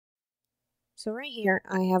So right here,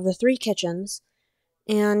 I have the three kitchens,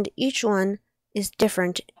 and each one is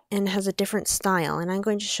different and has a different style, and I'm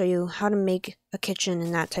going to show you how to make a kitchen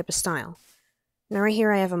in that type of style. Now right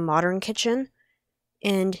here I have a modern kitchen,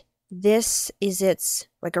 and this is its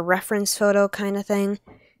like a reference photo kind of thing.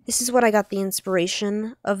 This is what I got the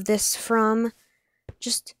inspiration of this from.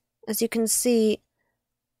 Just as you can see,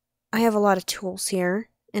 I have a lot of tools here,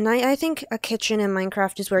 and I think a kitchen in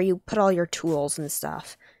Minecraft is where you put all your tools and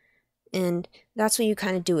stuff. And that's what you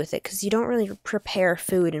kind of do with it, because you don't really prepare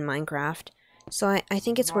food in Minecraft. So I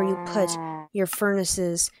think it's where you put your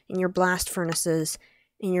furnaces and your blast furnaces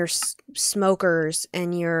and your smokers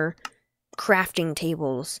and your crafting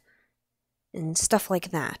tables and stuff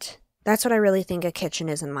like that. That's what I really think a kitchen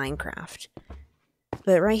is in Minecraft.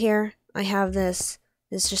 But right here, I have this.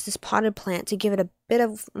 It's just this potted plant to give it a bit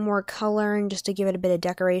of more color and just to give it a bit of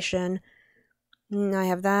decoration. And I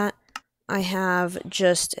have that. I have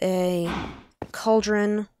just a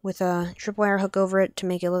cauldron with a tripwire hook over it to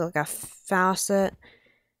make it look like a faucet.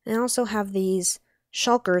 And I also have these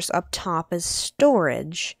shulkers up top as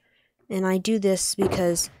storage. And I do this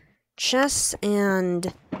because chests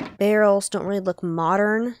and barrels don't really look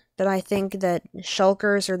modern, but I think that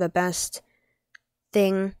shulkers are the best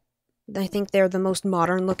thing. I think they're the most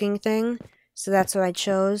modern looking thing. So that's what I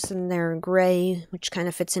chose, and they're gray, which kind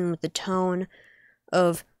of fits in with the tone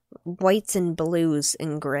of whites and blues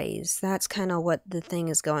and grays. That's kind of what the thing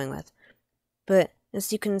is going with. But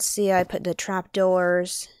as you can see, I put the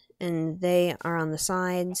trapdoors, and they are on the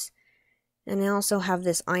sides. And I also have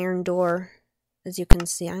this iron door. As you can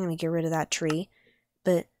see, I'm going to get rid of that tree.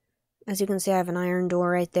 But as you can see, I have an iron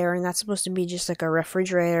door right there, and that's supposed to be just like a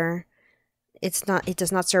refrigerator. It's not. It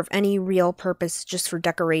does not serve any real purpose, just for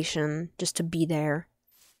decoration, just to be there.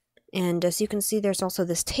 And as you can see, there's also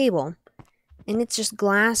this table. And it's just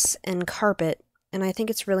glass and carpet, and I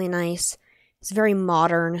think it's really nice. It's very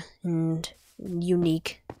modern and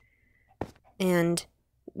unique. And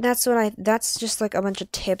that's just like a bunch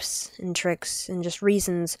of tips and tricks and just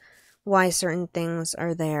reasons why certain things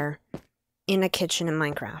are there in a kitchen in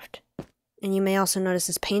Minecraft. And you may also notice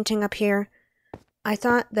this painting up here. I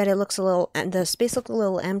thought that the space looked a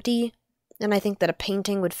little empty, and I think that a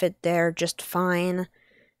painting would fit there just fine.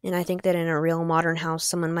 And I think that in a real modern house,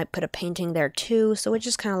 someone might put a painting there too, so it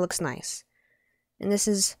just kind of looks nice. And this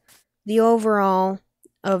is the overall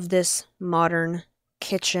of this modern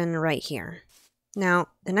kitchen right here. Now,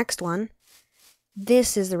 the next one,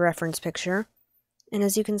 this is the reference picture. And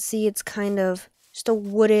as you can see, it's kind of just a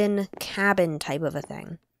wooden cabin type of a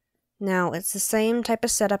thing. Now, it's the same type of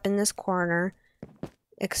setup in this corner,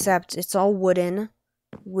 except it's all wooden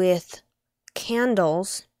with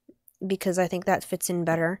candles, because I think that fits in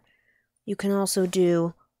better. You can also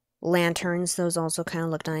do lanterns. Those also kind of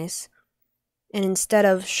look nice. And instead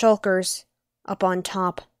of shulkers up on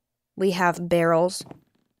top, we have barrels,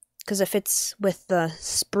 because it fits with the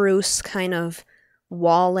spruce kind of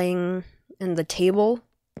walling and the table.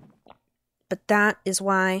 But that is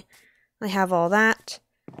why I have all that.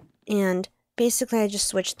 And basically I just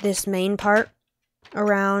switched this main part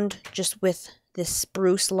around just with this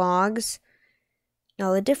spruce logs.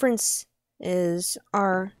 Now the difference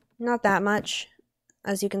are not that much.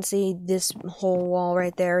 As you can see, this whole wall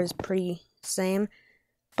right there is pretty same,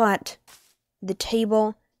 but the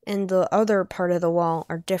table and the other part of the wall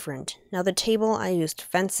are different. Now the table, I used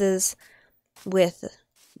fences with,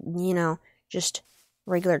 just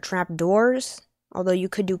regular trap doors, although you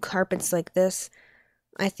could do carpets like this.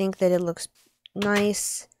 I think that it looks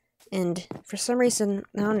nice, and for some reason,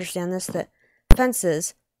 I don't understand this, that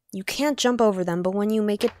fences, you can't jump over them, but when you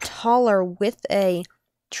make it taller with a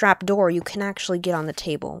trap door, you can actually get on the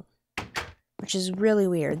table, which is really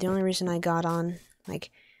weird. The only reason I got on,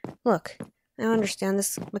 look, I don't understand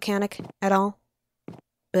this mechanic at all,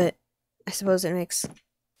 but I suppose it makes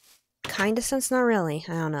kind of sense. Not really,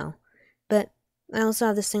 I don't know. But I also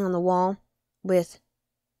have this thing on the wall with,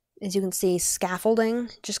 as you can see, scaffolding.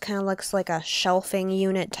 Just kind of looks like a shelving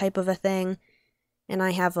unit type of a thing. And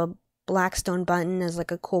I have a blackstone button as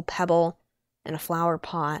like a cool pebble and a flower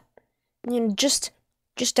pot. Just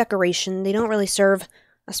decoration. They don't really serve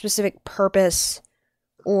a specific purpose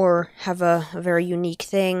or have a very unique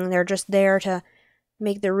thing. They're just there to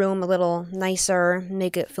make the room a little nicer,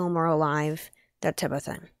 make it feel more alive, that type of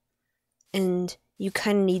thing. And you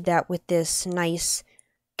kind of need that with this nice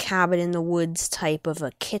cabin in the woods type of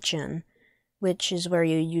a kitchen, which is where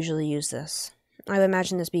you usually use this. I would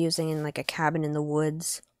imagine this be using in like a cabin in the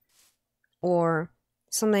woods or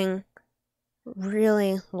something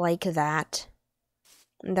really like that.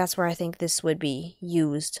 And that's where I think this would be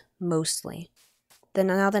used mostly.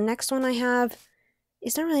 Now the next one I have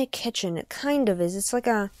it's not really a kitchen. It kind of is. It's like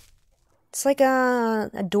a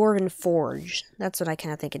dwarven forge. That's what I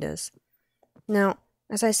kind of think it is. Now,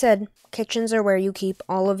 as I said, kitchens are where you keep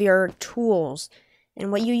all of your tools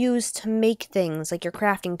and what you use to make things, like your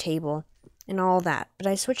crafting table and all that. But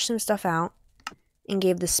I switched some stuff out and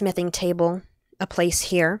gave the smithing table a place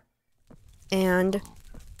here. And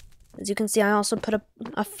as you can see, I also put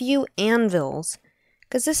a few anvils,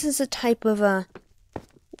 because this is a type of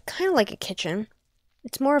kind of like a kitchen.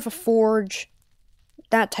 It's more of a forge,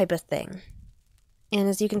 that type of thing. And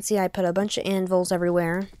as you can see, I put a bunch of anvils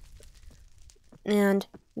everywhere. And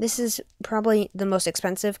this is probably the most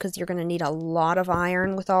expensive, because you're going to need a lot of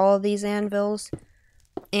iron with all of these anvils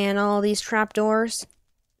and all these trapdoors,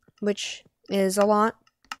 which is a lot.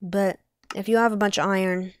 But if you have a bunch of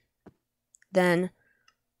iron, then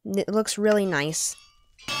it looks really nice.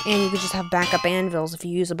 And you could just have backup anvils if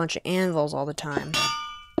you use a bunch of anvils all the time.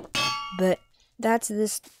 But that's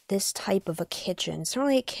this type of a kitchen. It's not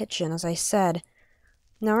really a kitchen, as I said.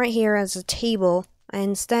 Now right here as a table, I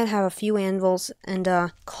instead have a few anvils and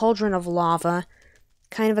a cauldron of lava,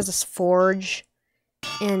 kind of as a forge.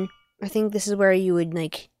 And I think this is where you would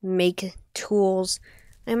like make tools.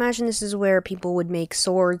 I imagine this is where people would make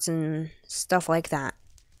swords and stuff like that.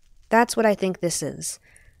 That's what I think this is.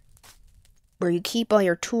 Where you keep all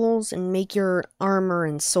your tools and make your armor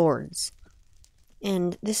and swords.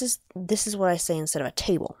 And this is what I say instead of a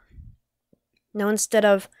table. Now instead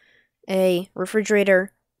of a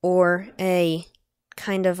refrigerator or a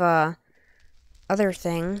kind of a other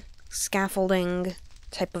thing, scaffolding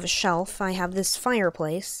type of a shelf, I have this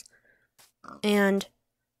fireplace. And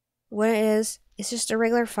what it is, it's just a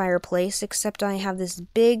regular fireplace, except I have this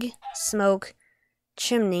big smoke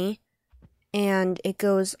chimney, and it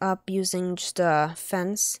goes up using just a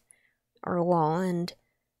fence or a wall, and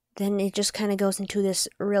then it just kind of goes into this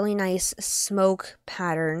really nice smoke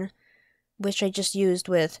pattern, which I just used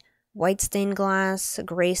with white stained glass,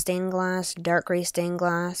 gray stained glass, dark gray stained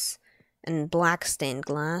glass, and black stained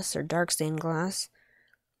glass, or dark stained glass.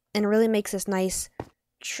 And it really makes this nice,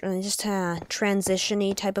 just a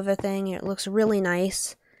transition-y type of a thing. It looks really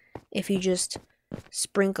nice if you just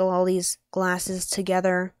sprinkle all these glasses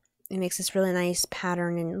together. It makes this really nice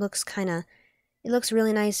pattern, and it looks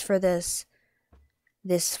really nice for this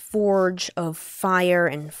forge of fire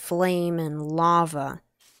and flame and lava.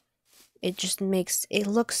 It just makes it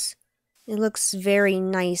looks very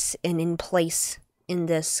nice and in place in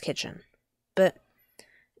this kitchen. But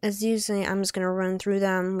as usually, I'm just gonna run through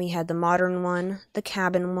them. We had the modern one, the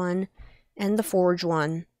cabin one, and the forge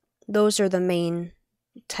one. Those are the main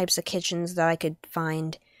types of kitchens that I could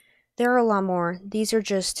find. There are a lot more. These are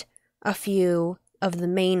just a few of the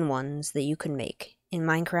main ones that you can make in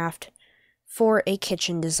Minecraft for a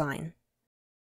kitchen design.